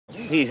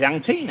Here's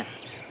young Tina.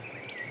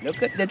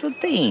 Look at little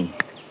Teen.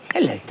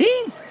 Hello,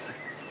 Teen.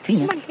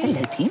 Tina. Come on, Teen.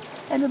 Hello, Teen.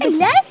 Have a biggie.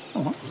 Hello.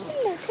 Oh,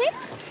 Hello, Teen.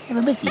 have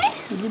a biggie.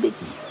 Have a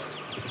biggie.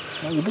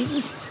 Have a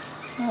biggie.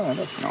 Oh,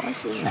 that's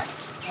nice, isn't it?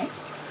 Hey?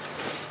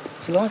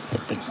 Do you like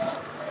that biggie?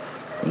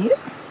 Yeah?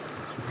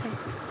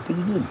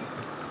 Pretty good.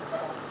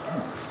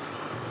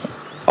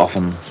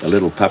 Often the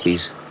little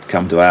puppies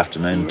come to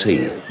afternoon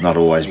tea, not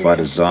always by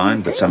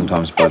design, but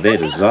sometimes by their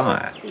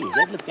desire.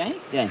 Look, Jane.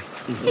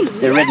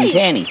 They're red and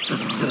tanny.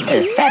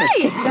 They're as fat as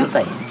ticks, aren't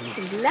they?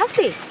 She's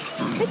lovely.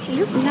 But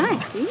you look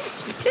nice.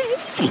 Yes, you do.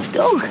 Big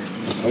dog.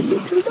 Hey,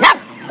 little dog.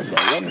 Hello,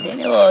 red and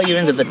tanny. Oh, you're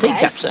into the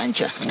teacups, aren't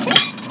you?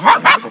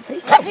 The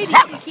teacups.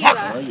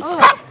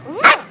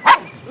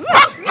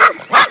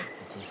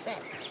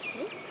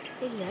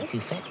 Too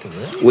fat to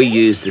work. We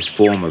use this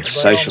form of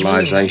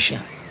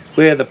socialisation,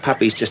 where the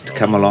puppies just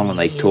come along and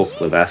they talk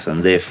with us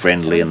and they're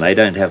friendly and they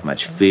don't have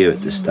much fear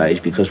at this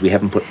stage because we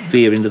haven't put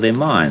fear into their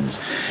minds.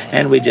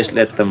 And we just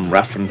let them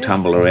rough and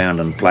tumble around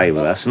and play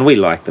with us, and we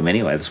like them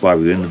anyway. That's why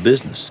we're in the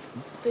business.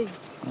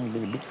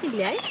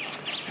 Hello.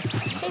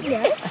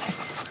 Hello.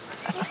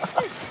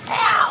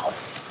 Ow!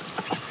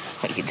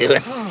 What are you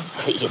doing?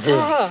 What are you doing?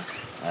 Oh,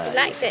 you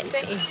like that,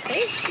 don't you?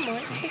 Hey, come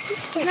on,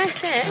 Chicky. You like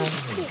that?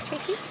 Here,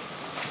 Chicky.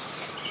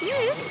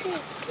 Yes,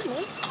 come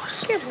on.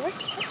 Good boy.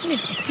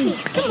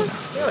 Yes, come on.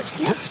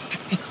 Good.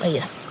 Where are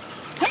you?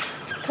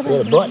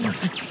 You're a bite.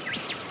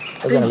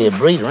 You're going to be a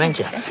breeder, aren't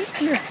you?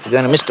 You're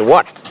going to Mr.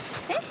 Watt.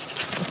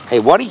 Hey,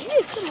 Watty.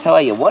 How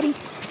are you, Watty?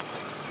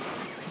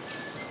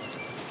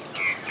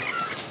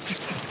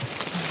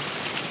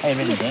 Hey,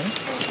 ready, Dan?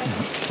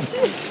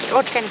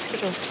 What kind of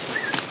fiddle?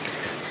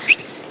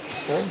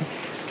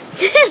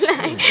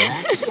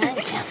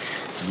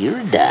 You're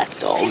a dark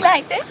dog. Do you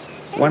like that?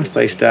 Once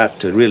they start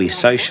to really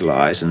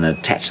socialise and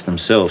attach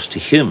themselves to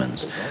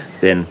humans,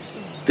 then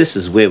this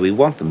is where we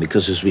want them,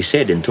 because as we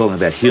said in talking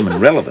about human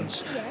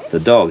relevance, the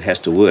dog has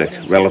to work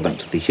relevant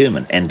to the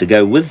human and to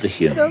go with the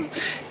human.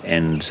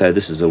 And so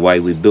this is the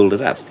way we build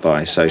it up,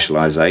 by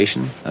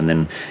socialisation, and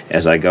then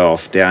as I go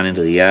off down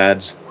into the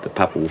yards, the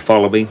pup will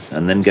follow me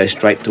and then go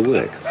straight to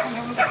work.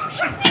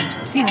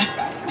 Tina,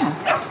 come on.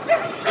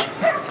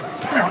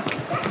 Come on.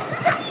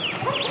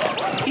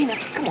 Tina,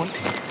 come on.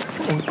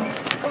 Come on.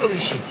 Follow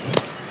this sheep.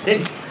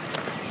 Steady.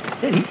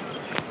 Steady.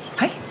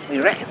 Hey, what do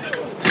you reckon?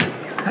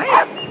 Hey?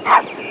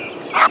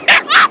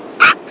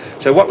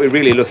 So what we're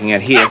really looking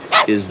at here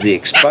is the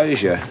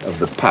exposure of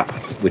the pup,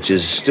 which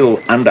is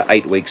still under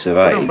 8 weeks of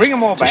age,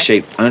 to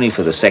sheep only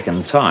for the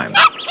second time.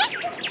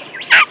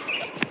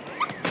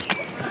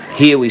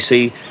 Here we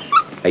see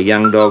a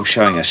young dog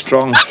showing a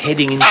strong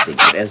heading instinct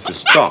that as the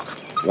stock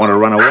want to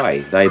run away,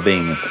 they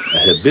being a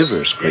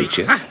herbivorous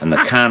creature, and the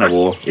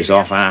carnivore is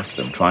off after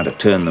them, trying to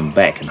turn them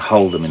back and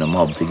hold them in a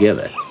mob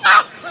together.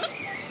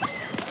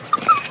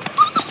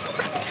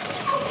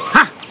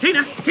 Ha!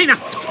 Tina! Tina!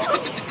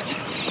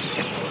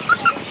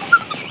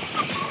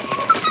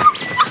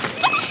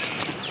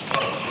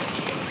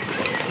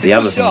 The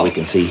other thing we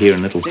can see here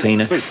in little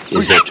Tina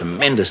is her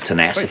tremendous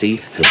tenacity,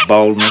 her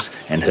boldness,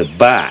 and her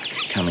bark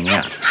coming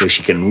out, where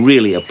she can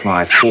really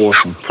apply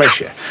force and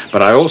pressure.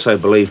 But I also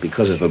believe,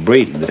 because of her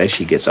breeding, that as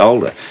she gets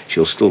older,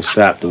 she'll still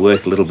start to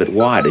work a little bit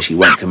wider. She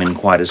won't come in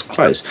quite as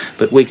close.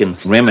 But we can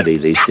remedy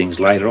these things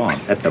later on.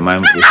 At the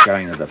moment, we're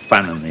showing her the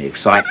fun and the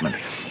excitement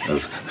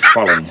of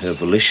following her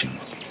volition.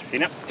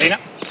 Tina, Tina.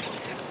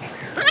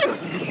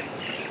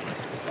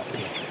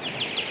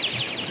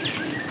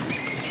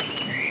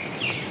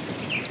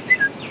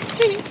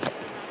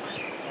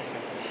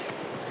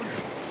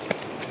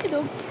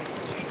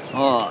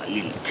 Oh,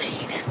 little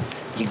Tina.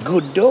 You're a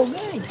good dog,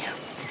 ain't you?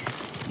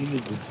 You're a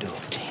good dog,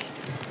 Tina.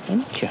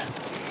 Ain't you?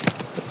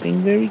 But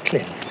being very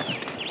clever.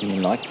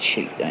 You like the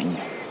sheep, don't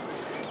you?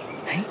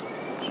 Hey?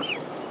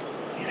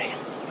 You reckon?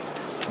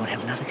 Do you want to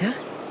have another go?